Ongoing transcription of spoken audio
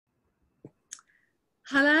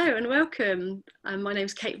Hello and welcome. My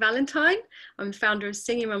name's Kate Valentine. I'm founder of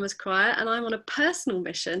Singing Mama's Choir, and I'm on a personal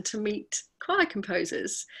mission to meet choir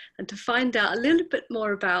composers and to find out a little bit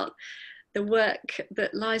more about the work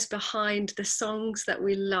that lies behind the songs that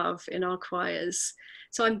we love in our choirs.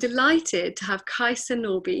 So I'm delighted to have Kajsa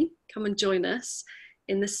Norrby come and join us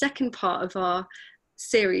in the second part of our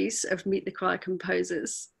series of Meet the Choir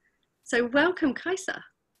Composers. So welcome, Kajsa.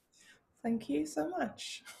 Thank you so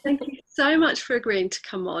much. Thank you so much for agreeing to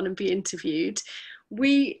come on and be interviewed.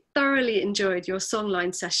 We thoroughly enjoyed your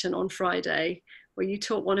songline session on Friday, where you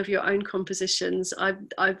taught one of your own compositions. I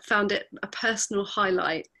found it a personal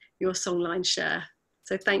highlight, your songline share.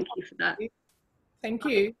 So thank you for that. Thank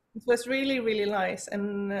you. It was really, really nice.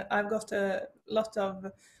 And I've got a lot of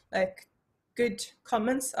good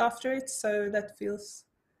comments after it. So that feels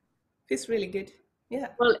really good. Yeah.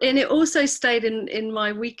 Well, and it also stayed in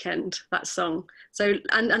my weekend, that song. So,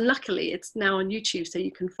 and luckily it's now on YouTube, so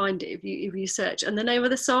you can find it if you search. And the name of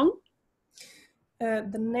the song?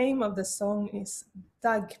 The name of the song is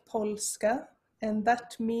Dag Polska, and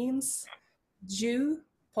that means Jew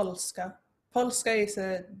Polska. Polska is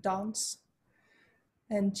a dance,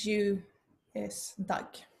 and Jew is Dag.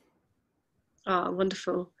 Oh,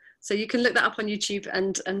 wonderful. So you can look that up on YouTube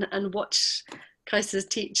and watch Kajsa's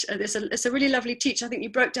teach. It's a really lovely teach. I think you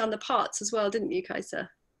broke down the parts as well, didn't you, Kajsa?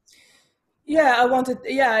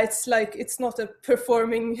 Yeah, it's not a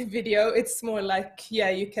performing video. It's more like,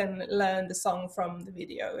 you can learn the song from the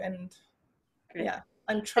video. And Great. Yeah,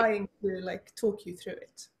 I'm trying to talk you through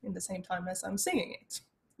it in the same time as I'm singing it.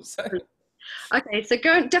 So. Okay, so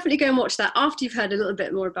definitely go and watch that after you've heard a little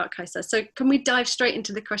bit more about Kajsa. So can we dive straight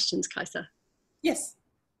into the questions, Kajsa? Yes.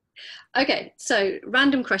 Okay, so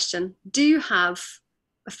random question. Do you have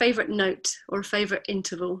a favorite note or a favorite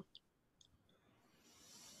interval?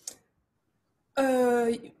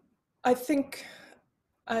 I think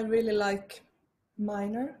I really like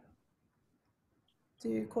minor. Do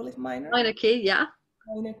you call it minor? Minor key, yeah.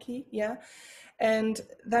 Minor key, yeah. And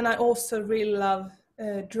then I also really love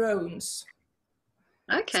drones.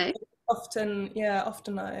 Okay. So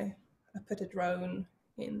often I put a drone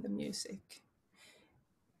in the music.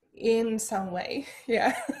 In some way,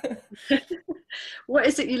 yeah. What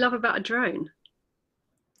is it you love about a drone?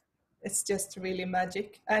 It's just really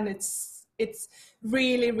magic, and it's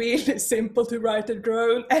really, really simple to write a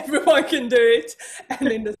drone. Everyone can do it,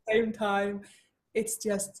 and in the same time, it's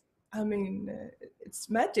just, it's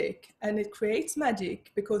magic, and it creates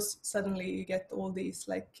magic because suddenly you get all these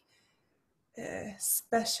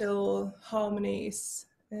special harmonies.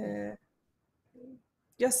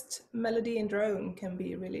 Just melody and drone can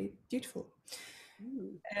be really beautiful.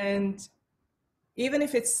 And even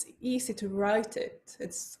if it's easy to write it,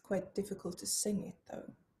 it's quite difficult to sing it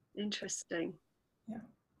though. Interesting. Yeah.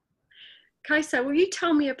 Kajsa, will you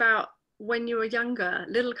tell me about when you were younger,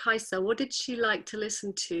 little Kajsa? What did she like to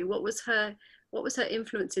listen to? What was her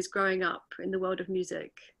influences growing up in the world of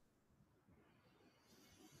music?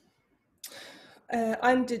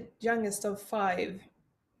 I'm the youngest of 5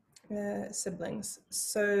 siblings,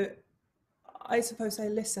 so I suppose I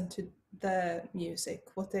listened to their music,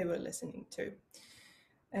 what they were listening to.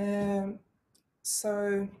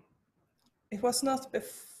 So it was not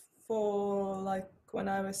before when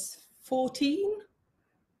I was 14,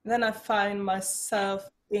 then I find myself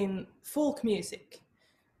in folk music.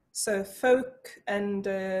 So folk and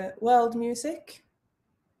world music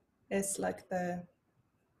is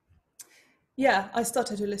I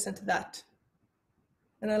started to listen to that.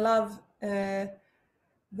 And I love the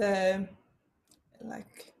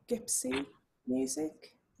gypsy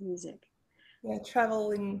music. Yeah,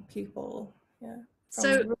 traveling people. Yeah,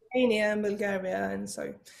 from Romania and Bulgaria, and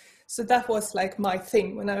so that was my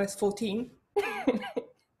thing when I was 14.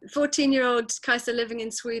 14-year-old Kajsa living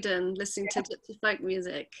in Sweden, listening to gypsy folk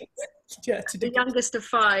music. Yeah, the youngest of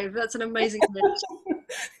 5. That's an amazing image.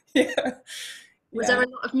 Yeah. Was there a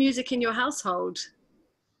lot of music in your household?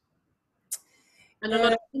 And a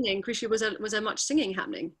lot of singing? Was there much singing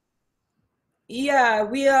happening? Yeah,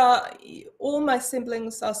 all my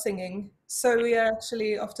siblings are singing. So we are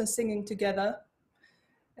actually often singing together.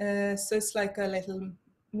 So it's like a little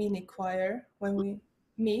mini choir when we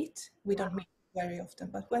meet. We don't meet very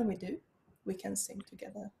often, but when we do, we can sing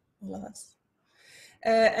together, all of us.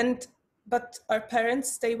 But our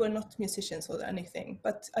parents, they were not musicians or anything,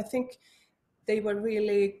 but I think they were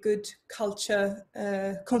really good culture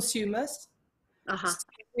consumers. Uh-huh. So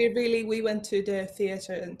we went to the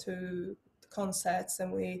theater and to concerts,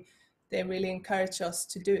 and they really encouraged us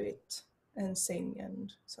to do it and sing,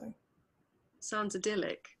 and so. Sounds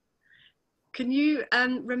idyllic. Can you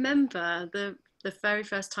remember the very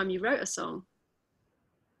first time you wrote a song?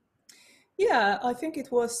 Yeah, I think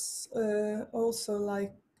it was also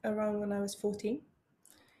like around when I was 14.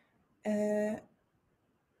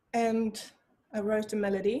 And I wrote a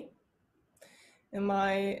melody, and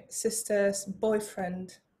my sister's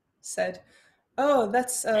boyfriend said, "Oh,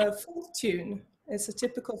 that's a folk tune. It's a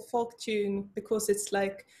typical folk tune because it's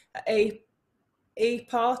like a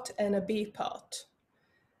part and a B part."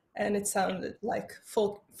 And it sounded like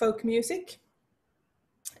folk music.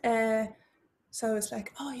 Uh, so I was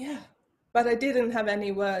like, "Oh yeah," but I didn't have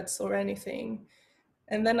any words or anything.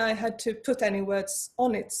 And then I had to put any words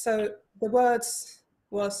on it. So the words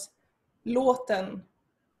was låten,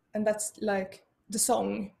 and that's like the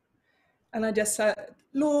song. And I just said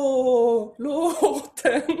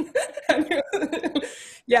låten.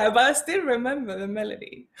 Yeah, but I still remember the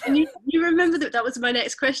melody. And you remember that? That was my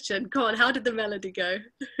next question. Go on, how did the melody go?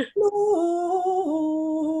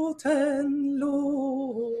 Låten,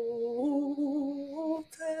 låten,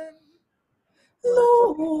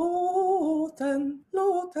 Wow,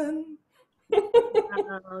 låten.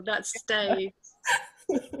 wow, that stays.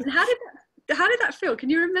 And how did that feel? Can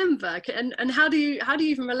you remember? And how do you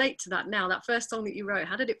even relate to that now? That first song that you wrote,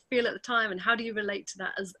 how did it feel at the time, and how do you relate to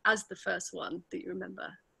that as the first one that you remember?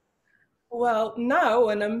 Well, now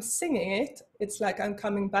when I'm singing it, it's like I'm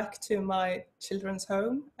coming back to my children's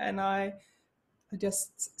home, and I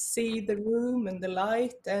just see the room and the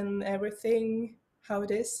light and everything, how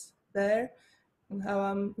it is there, and how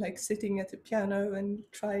I'm like sitting at the piano and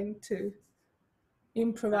trying to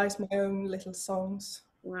improvise my own little songs.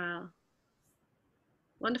 Wow,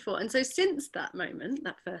 wonderful. And so since that moment,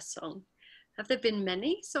 that first song, have there been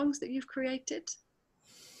many songs that you've created?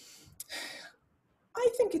 I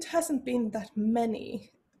think it hasn't been that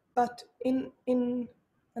many, but in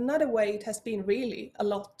another way it has been really a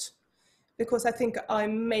lot, because I think I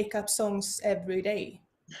make up songs every day.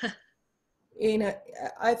 In a,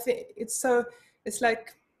 I think it's so, it's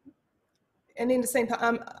like, and in the same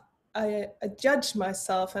time I judge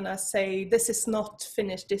myself and I say this is not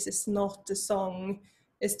finished, this is not a song,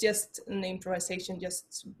 it's just an improvisation,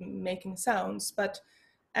 just making sounds. But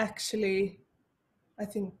actually I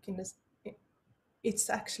think in this,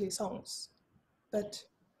 it's actually songs, but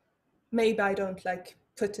maybe I don't like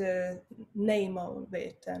put a name on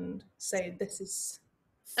it and say this is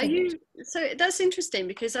Are finished. you, so that's interesting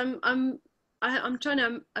because I'm trying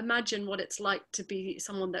to imagine what it's like to be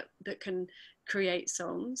someone that can create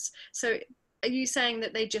songs. So are you saying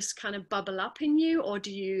that they just kind of bubble up in you, or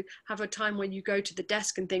do you have a time when you go to the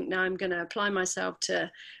desk and think, now I'm going to apply myself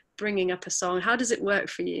to bringing up a song? How does it work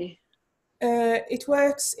for you? It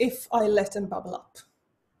works if I let them bubble up.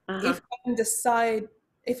 Uh-huh. If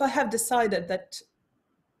if I have decided that,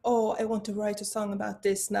 oh, I want to write a song about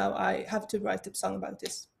this, now I have to write a song about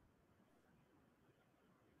this.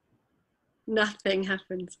 Nothing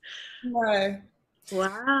happens. No.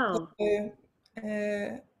 Wow.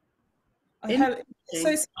 Uh, I have, so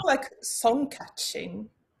Interesting. it's not like song catching.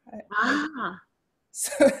 I, Ah,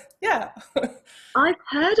 so yeah. I've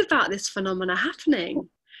heard about this phenomena happening.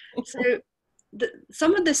 So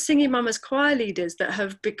some of the Singing Mamas choir leaders that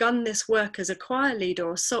have begun this work as a choir leader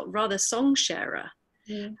or rather song sharer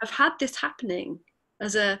Mm. have had this happening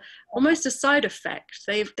as a almost a side effect.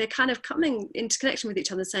 They're kind of coming into connection with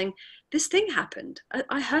each other saying, this thing happened.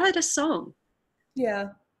 I heard a song. Yeah.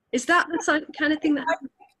 Is that the kind of thing that happens?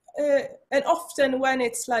 And often when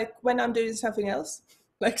it's like when I'm doing something else,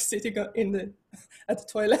 like sitting in the at the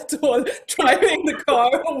toilet or driving the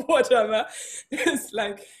car or whatever, it's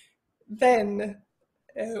like then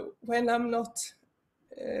when I'm not.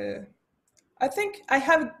 I think I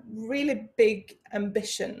have really big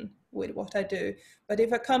ambition with what I do, but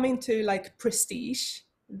if I come into like prestige,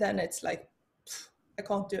 then it's like I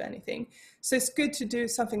can't do anything. So it's good to do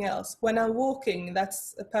something else. When I'm walking,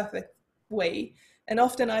 that's a perfect way. And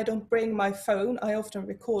often I don't bring my phone. I often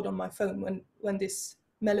record on my phone when these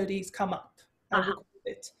melodies come up. I Uh-huh. record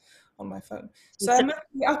it on my phone. So I'm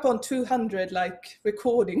actually up on 200 like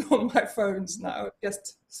recording on my phones now,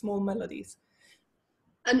 just small melodies.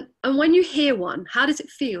 And when you hear one, how does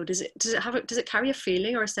it feel? Does it carry a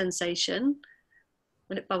feeling or a sensation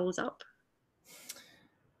when it bubbles up?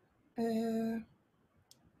 Uh,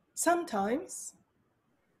 Sometimes,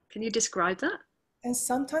 Can you describe that? and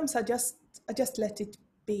sometimes I just let it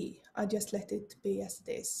be. I just let it be as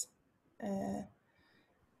it is. Uh,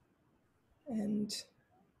 and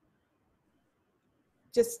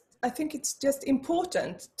just I think it's just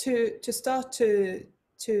important to start to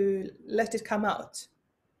let it come out,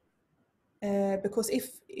 because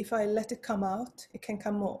if I let it come out, it can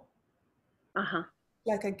come more. Uh-huh.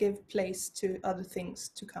 Like I give place to other things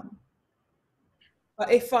to come.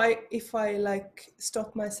 But if I like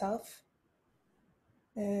stop myself,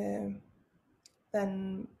 then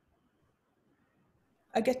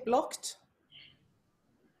I get blocked.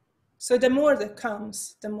 So the more that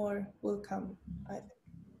comes, the more will come, I think.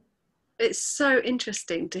 It's so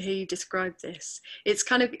interesting to hear you describe this. It's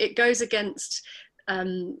kind of, it goes against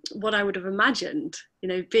what I would have imagined, you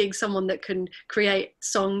know, being someone that can create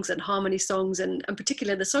songs and harmony songs, and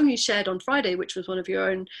particularly the song you shared on Friday, which was one of your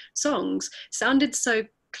own songs, sounded so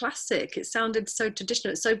classic. It sounded so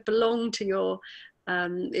traditional. It so belonged to your.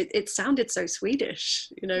 It sounded so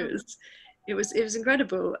Swedish. You know, it was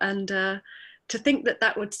incredible, and to think that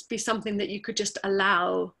that would be something that you could just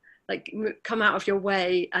allow, like come out of your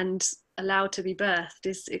way and allow to be birthed,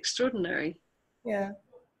 is extraordinary. Yeah.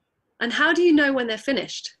 And how do you know when they're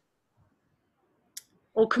finished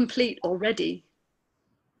or complete or ready?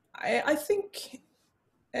 I think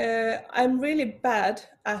I'm really bad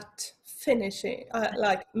at finishing,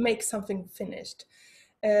 like make something finished,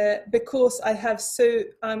 because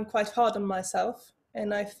I'm quite hard on myself,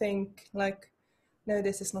 and I think like, no,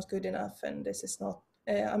 this is not good enough, and this is not.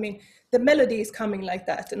 I mean, the melody is coming like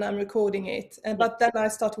that, and I'm recording it, but then I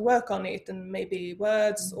start to work on it, and maybe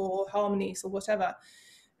words or harmonies or whatever.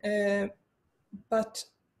 But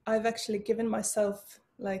I've actually given myself,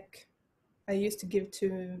 like I used to give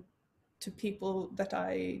to people that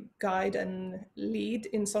I guide and lead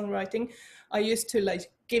in songwriting. I used to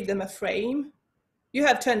like give them a frame. You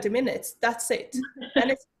have 20 minutes, that's it. And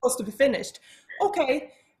it's supposed to be finished.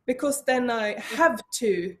 Okay, because then I have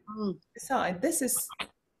to decide this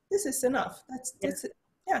is enough. That's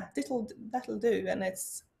yeah, that'll do, and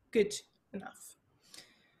it's good enough.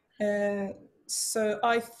 So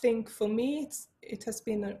I think for me it has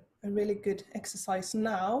been a really good exercise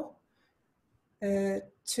now,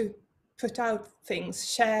 to put out things,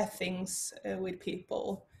 share things with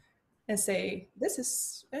people, and say this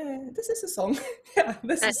is a song. Yeah,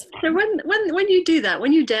 this is. So when you do that,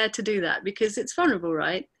 when you dare to do that, because it's vulnerable,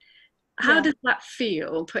 right? How Yeah. does that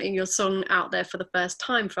feel, putting your song out there for the first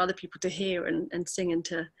time for other people to hear and sing and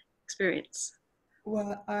to experience?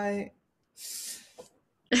 Well,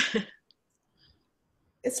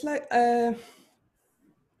 it's like I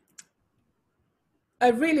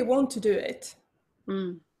really want to do it,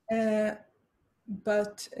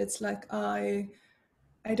 but it's like I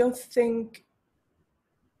don't think.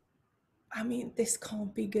 I mean, this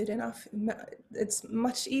can't be good enough. It's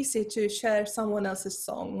much easier to share someone else's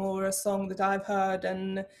song, or a song that I've heard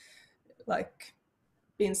and like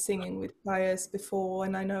been singing with choirs before,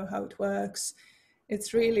 and I know how it works.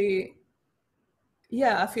 It's really,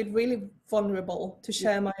 yeah, I feel really vulnerable to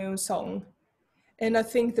share my own song. And I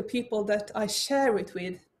think the people that I share it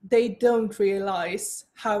with, they don't realize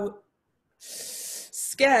how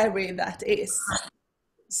scary that is.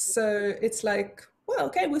 So it's like, well,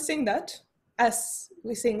 okay, we sing that as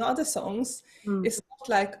we sing other songs. It's not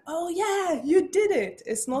like, oh yeah, you did it.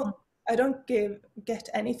 It's not, I don't get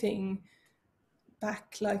anything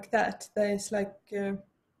back like that. There's like,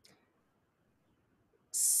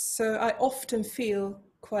 so I often feel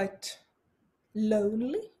quite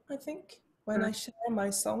lonely, I think, when I share my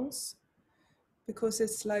songs, because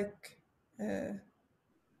it's like,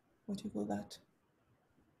 what do you call that?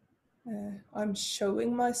 I'm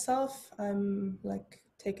showing myself. I'm like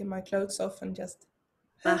taking my clothes off and just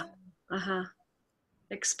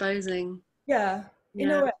Exposing. yeah, in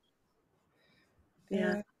a Yeah. way.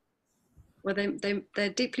 Yeah. Well, they're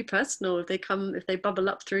deeply personal if they bubble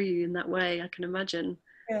up through you in that way, I can imagine.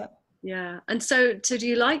 Yeah. Yeah. And so do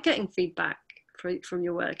you like getting feedback from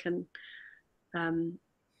your work and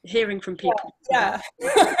hearing from people? Yeah.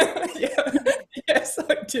 Yeah. Yes,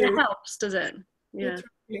 I It do. helps, does it? Yeah. It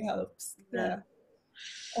really helps. Yeah. Yeah.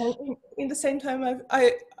 And in the same time,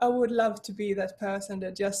 I would love to be that person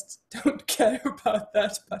that just don't care about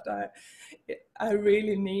that, but I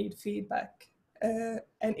really need feedback.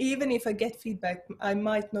 And even if I get feedback, I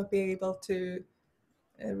might not be able to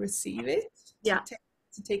receive it, Yeah.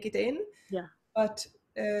 to take it in. Yeah. But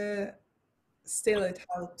still, it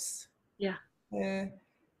helps. Yeah. And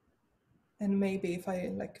maybe if I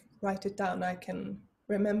like write it down, I can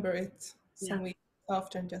remember it some weeks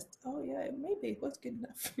after and just, oh yeah, maybe it was good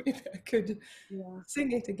enough. Maybe I could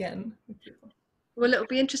sing it again with people. Well, it'll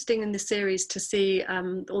be interesting in the series to see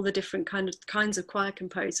all the different kinds of choir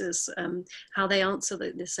composers, how they answer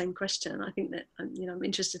the same question. I think that I'm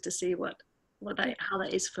interested to see how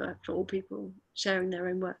that is for all people sharing their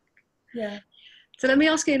own work. Yeah. So let me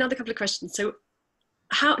ask you another couple of questions. So,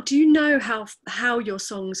 how do you know how your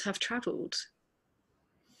songs have travelled?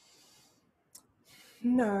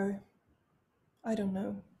 No, I don't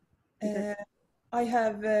know.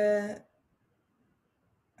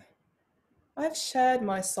 I I've shared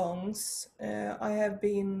my songs. I have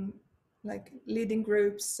been like leading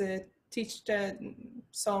groups, teach the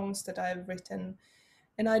songs that I've written,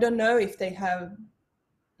 and I don't know if they have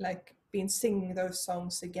like been singing those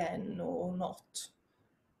songs again or not.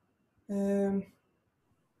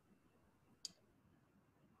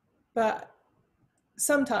 But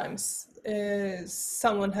sometimes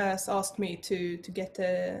someone has asked me to get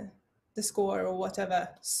the score or whatever.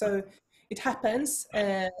 So it happens,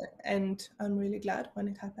 and I'm really glad when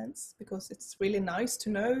it happens, because it's really nice to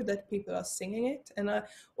know that people are singing it. And I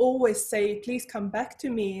always say, please come back to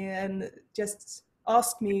me and just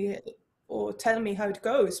ask me or tell me how it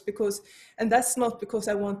goes, because, and that's not because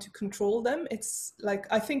I want to control them. It's like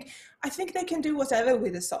I think they can do whatever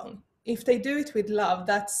with a song. If they do it with love,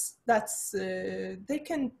 that's they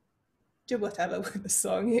can do whatever with the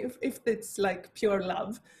song if it's like pure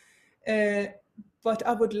love. But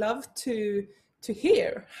I would love to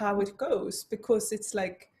hear how it goes, because it's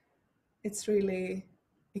like it's really,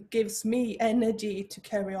 it gives me energy to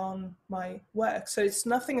carry on my work. So it's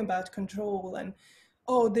nothing about control and,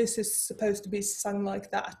 oh, this is supposed to be sung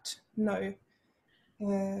like that. No.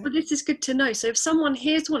 Well, this is good to know. So if someone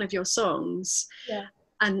hears one of your songs, Yeah.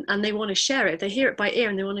 and they want to share it, they hear it by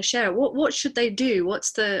ear and they want to share it, what should they do?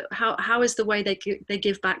 What's the how is the way they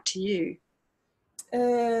give back to you?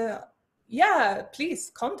 Yeah, please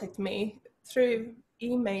contact me through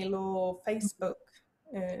email or Facebook.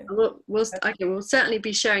 We'll certainly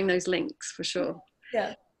be sharing those links for sure.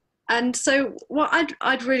 Yeah. And so what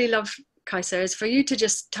I'd really love, Kajsa, is for you to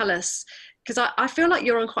just tell us, because I feel like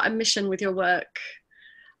you're on quite a mission with your work,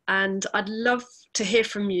 and I'd love to hear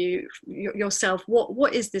from you yourself.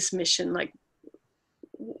 What is this mission? Like,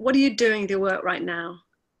 what are you doing with your work right now?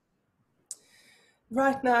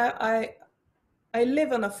 Right now, I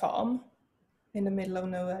live on a farm in the middle of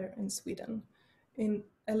nowhere in Sweden, in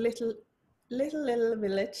a little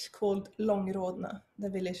village called Långrådna. The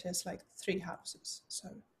village has like 3 houses, so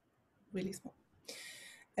really small.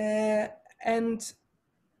 And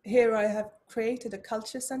here I have created a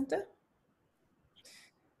culture center,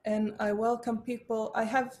 and I welcome people. I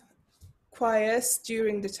have choirs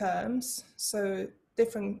during the terms, so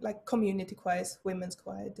different like community choirs, women's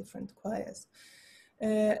choir, different choirs.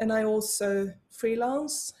 And I also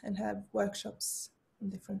freelance and have workshops in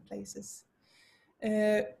different places.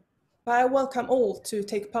 But I welcome all to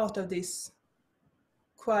take part of these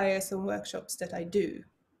choirs and workshops that I do.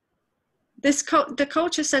 The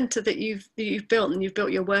culture center that you've built and you've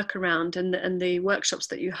built your work around, and the workshops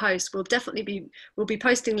that you host, will definitely we'll be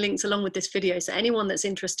posting links along with this video, so anyone that's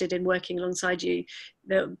interested in working alongside you,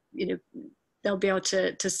 they'll be able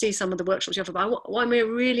to see some of the workshops you offer. But I'm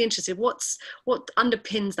really interested, what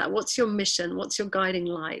underpins that? What's your mission? What's your guiding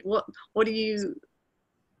light? What's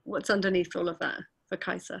underneath all of that for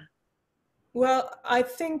Kajsa? Well, I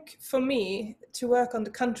think for me to work on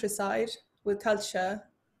the countryside with culture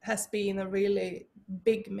has been a really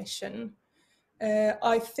big mission.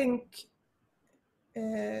 I think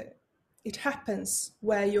it happens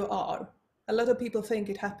where you are. A lot of people think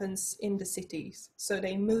it happens in the cities, so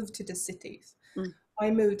they move to the cities. I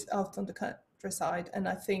moved out on the countryside, and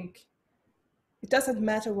I think it doesn't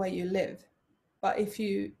matter where you live, but if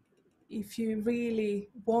you really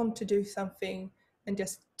want to do something and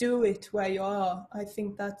just do it where you are, I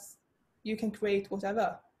think that's, you can create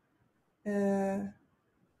whatever.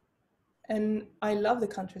 And I love the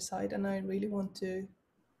countryside, and I really want to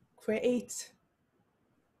create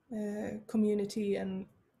community and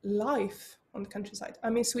life on the countryside. I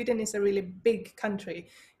mean, Sweden is a really big country.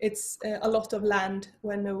 It's a lot of land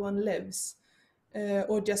where no one lives,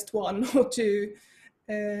 or just one or two.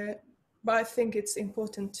 But I think it's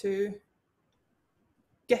important to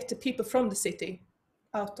get the people from the city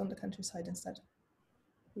out on the countryside instead.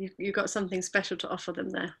 You've got something special to offer them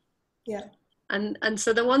there. Yeah. And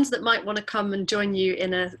so the ones that might want to come and join you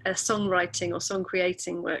in a songwriting or song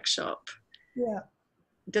creating workshop, Yeah.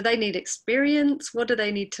 do they need experience? What do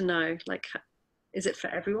they need to know? Like, is it for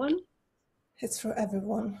everyone? It's for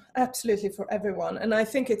everyone, absolutely for everyone. And I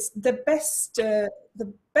think it's the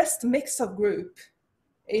best mix of group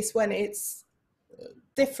is when it's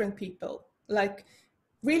different people, like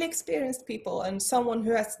really experienced people and someone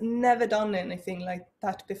who has never done anything like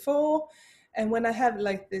that before. And when I have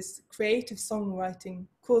like this creative songwriting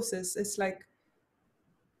courses, it's like,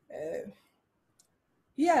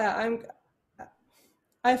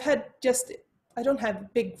 I've had just, I don't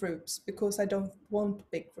have big groups because I don't want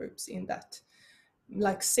big groups in that,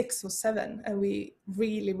 like 6 or 7, and we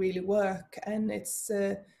really, really work. And it's,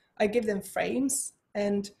 I give them frames,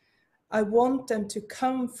 and I want them to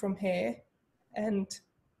come from here and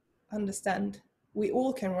understand we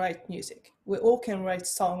all can write music. We all can write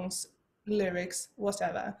songs, lyrics,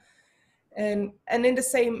 whatever. And in the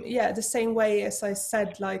same way as I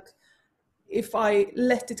said, like, if I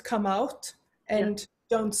let it come out and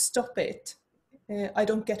don't stop it, I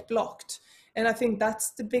don't get blocked. And I think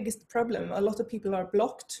that's the biggest problem. A lot of people are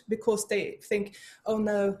blocked because they think, oh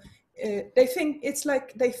no, they think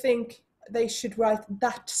they should write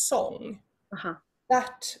that song,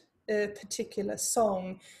 that particular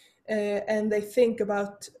song, and they think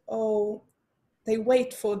about, oh, they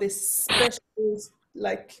wait for this special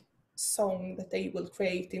like song that they will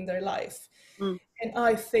create in their life. And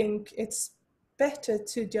I think it's better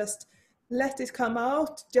to just let it come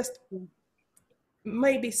out, just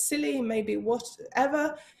maybe silly, maybe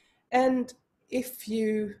whatever. And if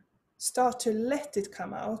you start to let it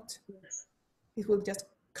come out, it will just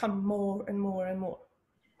come more and more and more.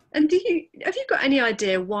 And have you got any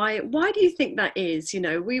idea why do you think that is? You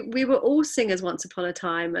know, we were all singers once upon a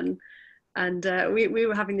time, and we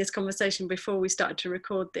were having this conversation before we started to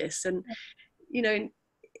record this, and you know,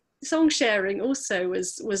 song sharing also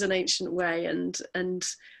was an ancient way, and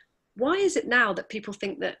why is it now that people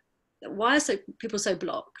think that, why are people so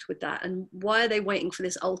blocked with that, and why are they waiting for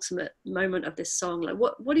this ultimate moment of this song? Like,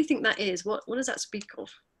 what do you think that is? What does that speak of?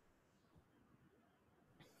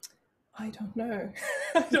 I don't know.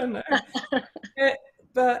 I don't know.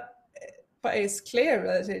 But it's clear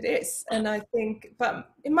that it is. And I think,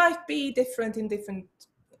 but it might be different in different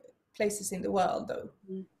places in the world though.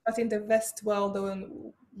 But in the West world, though,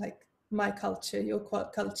 and like my culture, your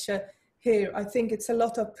culture here, I think it's a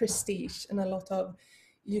lot of prestige and a lot of,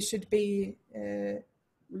 you should be,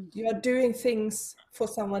 you are doing things for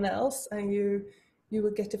someone else, and you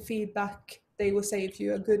will get a feedback. They will say if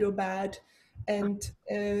you are good or bad. And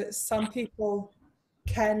some people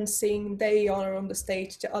can sing, they are on the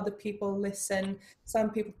stage, the other people listen.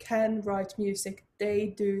 Some people can write music,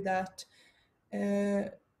 they do that.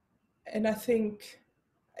 And I think,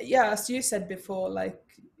 as you said before, like,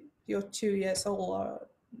 you're 2 years old, or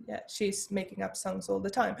she's making up songs all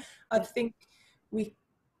the time. I think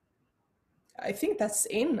that's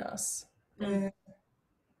in us.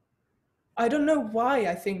 I don't know why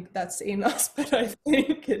I think that's in us, but I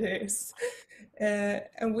think it is.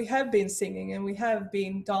 And we have been singing, and we have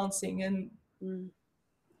been dancing, and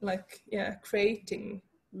creating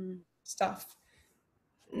stuff.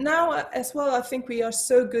 Now as well, I think we are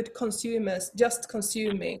so good consumers, just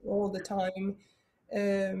consuming all the time,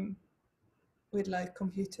 with like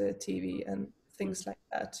computer, TV, and things like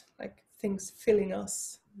that, like things filling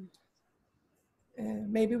us.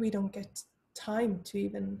 Maybe we don't get time to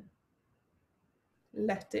even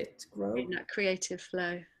let it grow. In that creative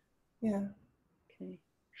flow. Yeah.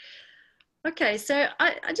 Okay, so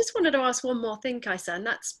I just wanted to ask one more thing, Kajsa, and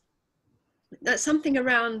that's something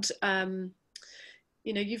around,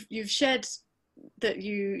 you know, you've shared that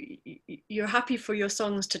you're happy for your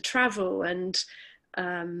songs to travel, and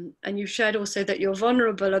you've shared also that you're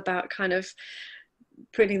vulnerable about kind of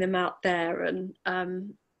putting them out there, and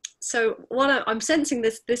so what I'm sensing,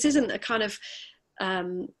 this isn't a kind of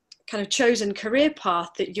chosen career path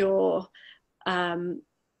that you're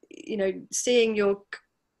you know, seeing your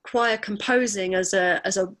choir composing as a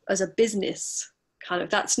business kind of,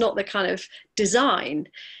 that's not the kind of design.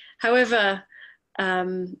 However,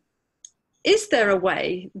 is there a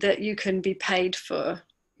way that you can be paid for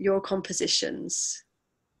your compositions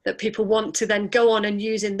that people want to then go on and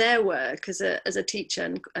use in their work as a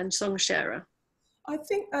teacher and song sharer? I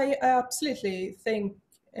think I absolutely think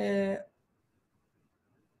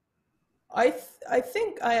I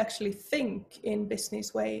think I actually think in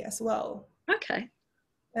business way as well. Okay.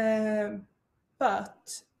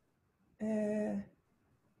 But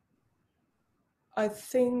I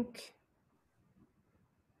think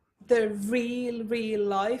the real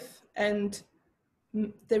life and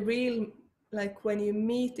the real, like, when you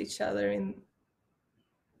meet each other in,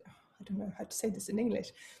 I don't know how to say this in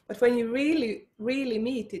English, but when you really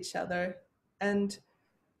meet each other and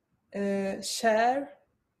share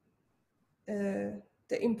the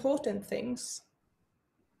important things,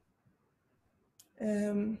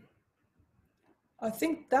 I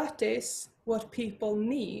think that is what people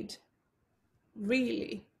need,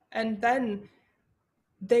 really. And then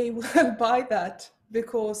they will buy that,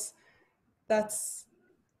 because that's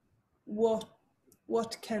what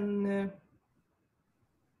can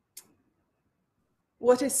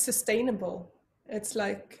what is sustainable. It's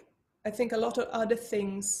like, I think a lot of other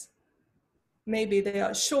things, maybe they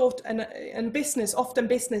are short, and business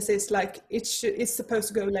is like, it's supposed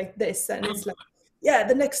to go like this, and it's like,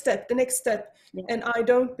 the next step, yeah. And I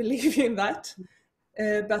don't believe in that,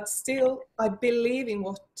 but still I believe in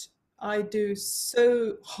what I do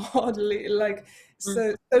so hardly, like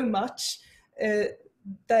so much,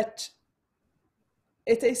 that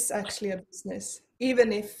it is actually a business.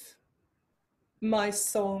 Even if my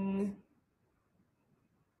song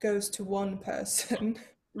goes to one person,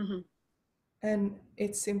 Mm-hmm. and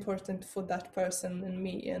it's important for that person and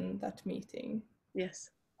me and that meeting. Yes.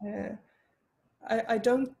 Uh, I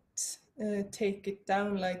don't take it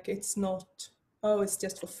down like it's not, oh, it's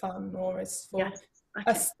just for fun, or it's for. Yes.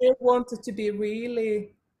 I Okay. still want it to be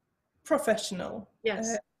really professional.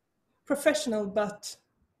 Yes. Professional, but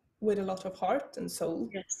with a lot of heart and soul.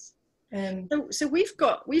 Yes. And So we've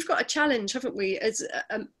got a challenge, haven't we, as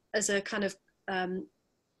a kind of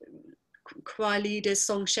choir leaders,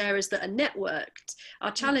 song sharers that are networked,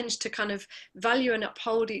 our challenge to kind of value and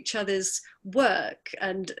uphold each other's work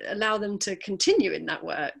and allow them to continue in that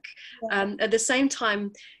work. At the same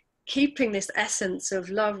time, keeping this essence of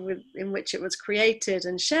love in which it was created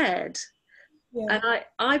and shared. yeah, And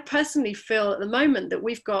I personally feel at the moment that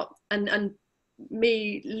we've got, and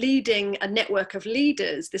me leading a network of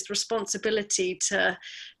leaders, this responsibility to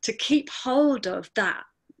keep hold of that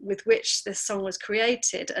with which this song was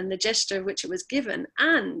created and the gesture of which it was given,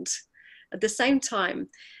 and at the same time,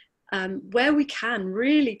 where we can,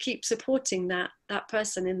 really keep supporting that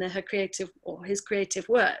person in her creative or his creative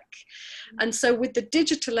work. And so with the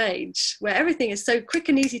digital age, where everything is so quick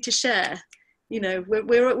and easy to share, you know,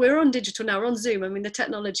 we're on digital now, we're on Zoom. I mean, the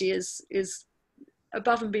technology is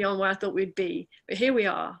above and beyond where I thought we'd be, but here we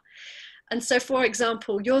are. And so, for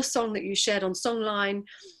example, your song that you shared on Songline,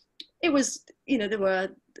 it was, you know, there were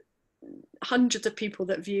hundreds of people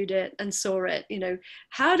that viewed it and saw it. You know,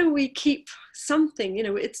 how do we keep something, you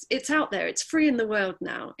know, it's out there, it's free in the world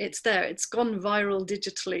now, it's there, it's gone viral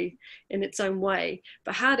digitally in its own way,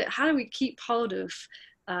 but how do we keep hold of,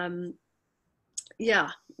 yeah,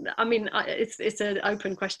 I mean, it's an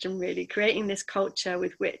open question, really, creating this culture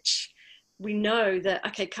with which we know that,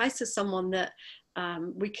 okay, Kajsa's someone that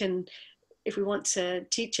we can, if we want to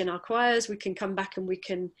teach in our choirs, we can come back and we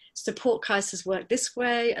can support Kajsa's work this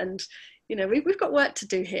way. And, you know, we've got work to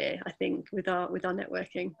do here, I think, with our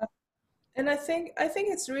networking. and I think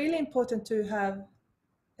it's really important to have.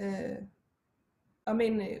 I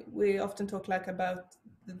mean, we often talk like about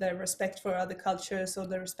the respect for other cultures or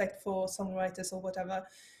the respect for songwriters or whatever,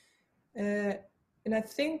 and I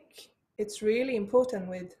think it's really important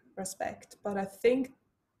with respect. But I think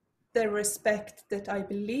the respect that I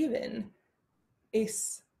believe in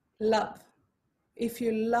is love. If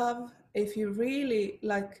you love, if you really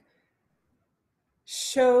like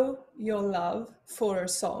show your love for a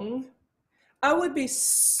song, I would be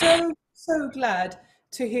so glad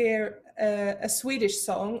to hear a Swedish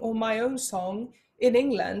song or my own song in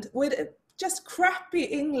England with just crappy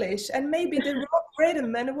English and maybe the wrong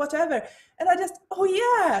rhythm and whatever, and I just, oh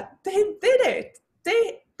yeah, they did it.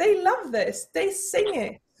 They love this. They sing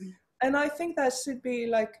it, and I think that should be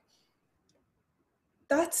like,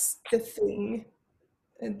 that's the thing,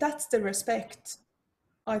 and that's the respect.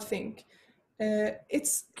 I think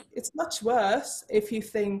it's much worse if you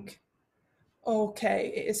think,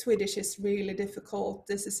 okay, Swedish is really difficult.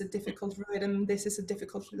 This is a difficult rhythm. This is a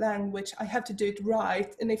difficult language. I have to do it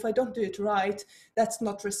right. And if I don't do it right, that's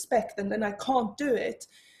not respect. And then I can't do it.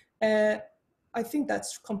 I think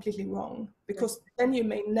that's completely wrong, because then you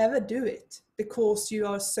may never do it because you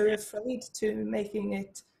are so afraid to making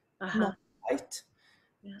it not right.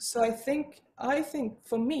 Yeah. So I think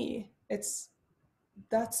for me,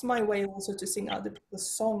 that's my way also to sing other people's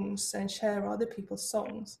songs and share other people's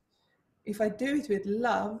songs. If I do it with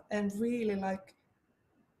love and really like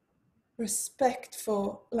respect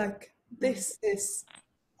for, like, this is,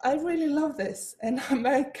 I really love this, and I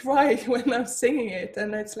might cry when I'm singing it,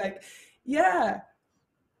 and it's like, yeah,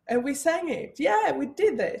 and we sang it, yeah, we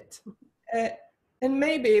did it. And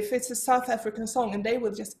maybe if it's a South African song and they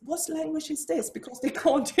will just, what language is this, because they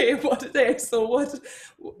can't hear what it is or what,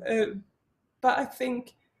 but I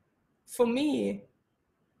think for me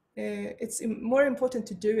it's more important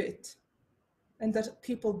to do it, and that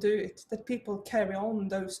people do it, that people carry on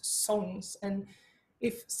those songs. And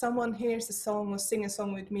if someone hears a song or sing a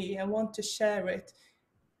song with me and want to share it,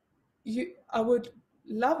 I would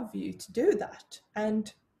love you to do that.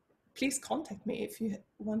 And please contact me if you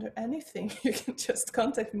wonder anything. You can just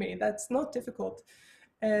contact me. That's not difficult.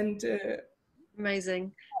 And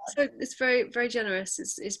Amazing. So it's very, very generous.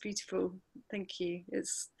 It's beautiful. Thank you.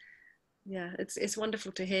 It's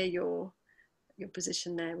wonderful to hear your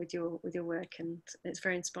position there with your work, and it's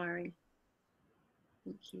very inspiring.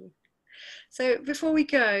 Thank you. So before we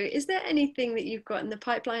go, is there anything that you've got in the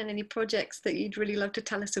pipeline, any projects that you'd really love to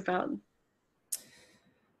tell us about?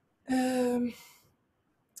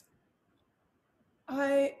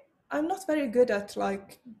 I'm not very good at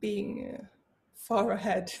like being far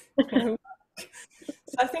ahead. So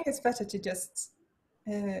I think it's better to just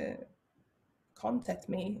contact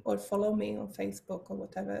me or follow me on Facebook or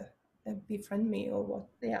whatever, and befriend me or what.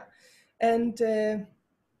 Yeah, and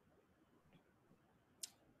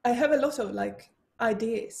I have a lot of like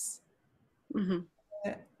ideas Hmm.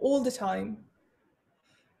 all the time,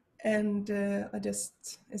 and I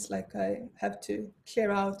just, it's like I have to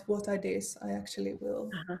clear out what ideas I actually will.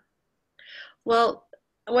 Uh-huh. Well,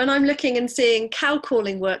 when I'm looking and seeing cow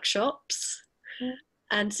calling workshops Mm.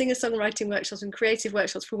 and singer-songwriting workshops and creative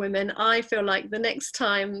workshops for women, I feel like the next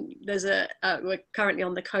time there's we're currently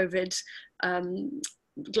on the COVID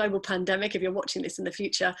global pandemic, if you're watching this in the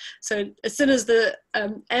future. So as soon as the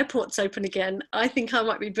airports open again, I think I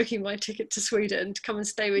might be booking my ticket to Sweden to come and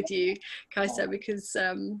stay with you, Kajsa, because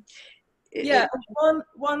Yeah,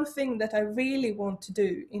 one thing that I really want to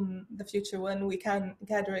do in the future when we can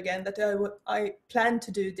gather again, that I planned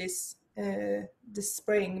to do this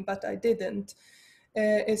spring, but I didn't,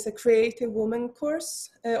 is a creative woman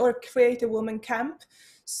course or creative woman camp.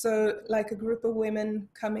 So like a group of women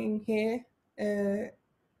coming here,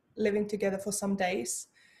 living together for some days,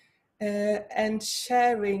 and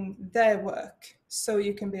sharing their work. So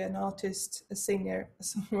you can be an artist, a singer, a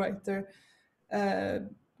songwriter,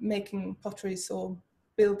 making potteries or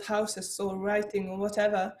build houses or writing or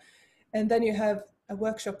whatever. And then you have a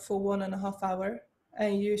workshop for 1.5 hours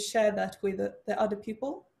and you share that with the other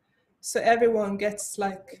people. So everyone gets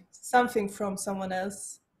like something from someone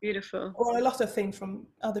else beautiful. or a lot of things from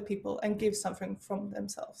other people and give something from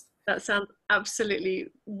themselves. That sounds absolutely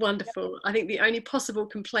wonderful. I think the only possible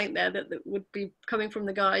complaint there that would be coming from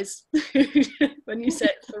the guys when you say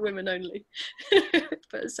it's for women only,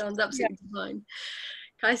 but it sounds Yeah. absolutely divine.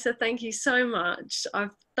 Kajsa, thank you so much.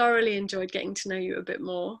 I've thoroughly enjoyed getting to know you a bit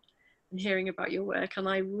more and hearing about your work, and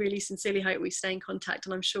I really sincerely hope we stay in contact,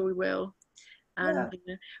 and I'm sure we will. And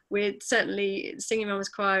we're certainly Singing Mamas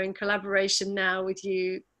Choir in collaboration now with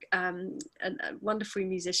you, a wonderful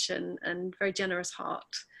musician and very generous heart.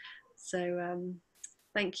 So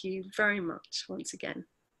thank you very much once again.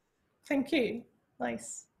 Thank you.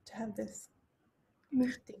 Nice to have this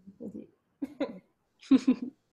meeting with you.